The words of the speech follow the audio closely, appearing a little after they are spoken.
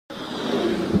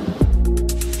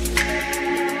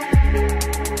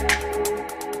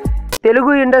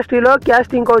తెలుగు ఇండస్ట్రీలో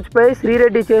casting couch పై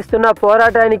శ్రీరెడ్డి చేస్తున్న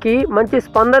పోరాటానికి మంచి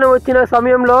స్పందన వచ్చిన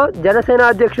సమయంలో జనసేన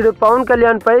అధ్యక్షుడు పవన్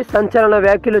కళ్యాణ్ పై సంచలన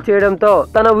వ్యాఖ్యలు చేయడంతో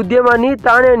తన ఉద్యమాన్ని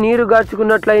తానే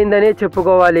నీరుగార్చుకున్నట్లయిందనే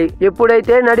చెప్పుకోవాలి.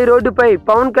 ఎప్పుడైతే నడి రోడ్డుపై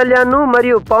పవన్ కళ్యాణ్ ను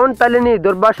మరియు పవన్ తల్లిని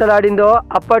దుర్భాషలాడిందో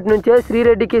అప్పటి నుంచే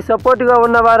శ్రీరెడ్డికి సపోర్ట్ గా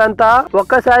ఉన్న వారంతా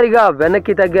ఒక్కసారిగా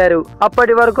వెనక్కి తగ్గారు.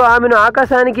 అప్పటి వరకు ఆమెను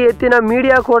ఆకాశానికి ఎత్తిన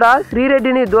మీడియా కూడా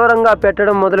శ్రీరెడ్డిని దూరంగా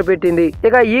పెట్టడం మొదలుపెట్టింది.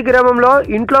 ఇక ఈ క్రమంలో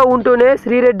ఇంట్లో ఉంటూనే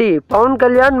శ్రీరెడ్డి పవన్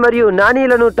కళ్యాణ్ మరియు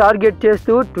నానీలను టార్గెట్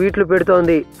చేస్తూ ట్వీట్లు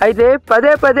పెడుతోంది. అయితే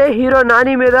పదే పదే హీరో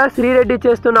నాని మీద శ్రీరెడ్డి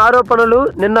చేస్తున్న ఆరోపణలు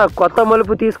నిన్న కొత్త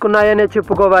మలుపు తీసుకున్నాయనే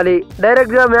చెప్పుకోవాలి.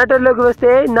 డైరెక్ట్ గా మ్యాటర్ లోకి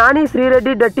వస్తే Nani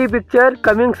Sri Reddy dirty picture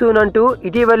coming soon అంటూ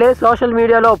ఇటీవలే సోషల్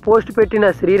మీడియాలో పోస్ట్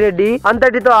పెట్టిన శ్రీరెడ్డి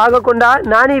అంతటితో ఆగకుండా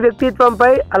నాని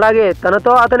వ్యక్తిత్వంపై అలాగే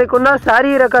తనతో అతనికున్న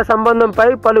శారీరక సంబంధంపై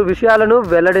పలు విషయాలను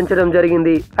వెల్లడించడం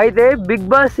జరిగింది. అయితే బిగ్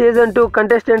బాస్ సీజన్ 2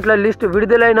 కంటెస్టెంట్ల లిస్ట్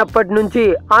విడుదలైనప్పటి నుంచి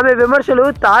ఆమె విమర్శలు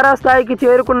తారాస్థాయికి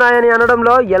చేరుకున్నాయని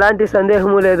అనడంలో ఎలాంటి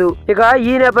సందేహము లేదు. ఇక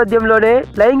ఈ నేపథ్యంలోనే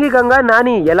లైంగికంగా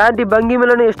నాని ఎలాంటి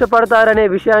భంగిమలను ఇష్టపడతారనే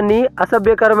విషయాన్ని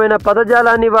అసభ్యకరమైన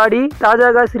పదజాలాన్ని వాడి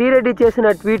తాజాగా శ్రీరెడ్డి చేసిన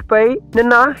ట్వీట్ పై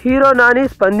నిన్న హీరో నాని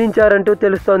స్పందించారంటూ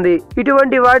తెలుస్తోంది.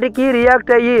 ఇటువంటి వాటికి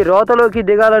రియాక్ట్ అయ్యి రోతలోకి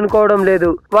దిగాలనుకోవడం లేదు.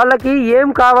 వాళ్ళకి ఏం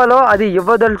కావాలో అది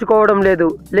ఇవ్వదలుచుకోవడం లేదు.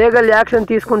 లీగల్ యాక్షన్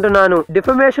తీసుకుంటున్నాను.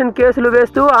 డిఫమేషన్ కేసులు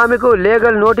వేస్తూ ఆమెకు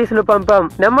లీగల్ నోటీసులు పంపాం.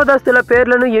 నెమ్మదస్తుల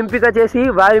పేర్లను ఎంపిక చేసి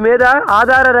వారి మీద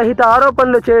ఆధార రహిత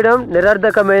ఆరోపణలు చేయడం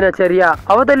నిరర్ధకమైన చర్య.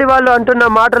 అవతలి వాళ్ళు అంటున్న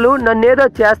మాటలు నన్నేదో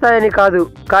చేస్తాయని కాదు,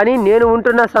 కానీ నేను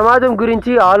ఉంటున్న సమాజం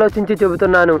గురించి ఆలోచించి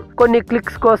చెబుతున్నాను. కొన్ని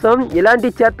క్లిక్స్ కోసం ఇలాంటి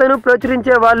చెత్తను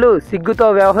ప్రచురించే వాళ్ళు సిగ్గుతో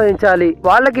వ్యవహరించాలి.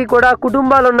 వాళ్ళకి కూడా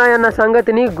కుటుంబాలున్నాయన్న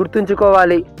సంగతిని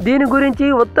గుర్తుంచుకోవాలి. దీని గురించి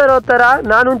ఉత్తరోత్తర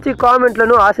నా నుంచి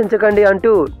కామెంట్లను ఆశించకండి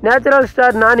అంటూ నేచురల్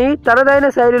స్టార్ నాని తనదైన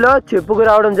శైలిలో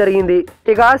చెప్పుకురావడం జరిగింది.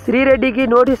 ఇక శ్రీరెడ్డికి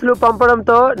నోటీసులు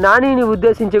పంపడంతో నానిని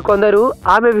ఉద్దేశించి కొందరు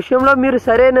ఆమె విషయంలో మీరు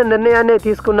సరైన నిర్ణయాన్ని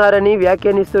తీసుకున్నారని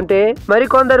వ్యాఖ్యానిస్తుంటే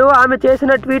మరికొందరు ఆమె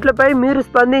చేసిన ట్వీట్లపై మీరు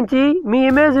స్పందించి మీ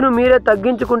ఇమేజ్ ను మీరే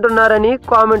తగ్గించుకుంటున్నారని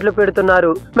కామెంట్లు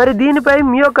పెడుతున్నారు. మరి దీనిపై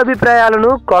మీ యొక్క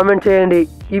అభిప్రాయాలను కామెంట్ చేయండి.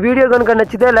 ఈ వీడియో కనుక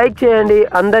నచ్చితే లైక్ చేయండి.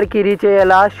 అందరికీ రీచ్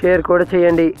అయ్యేలా షేర్ కూడా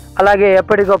చేయండి. అలాగే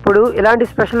ఎప్పటికప్పుడు ఇలాంటి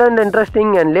special and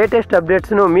interesting and latest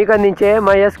updates ను మీకు అందించే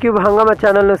మా ఎస్క్యూబ్ హంగామా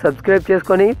ఛానల్ ను సబ్స్క్రైబ్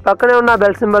చేసుకొని పక్కనే ఉన్న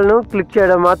బెల్ సింబల్ ను క్లిక్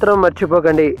చేయడం మాత్రం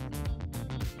మర్చిపోకండి.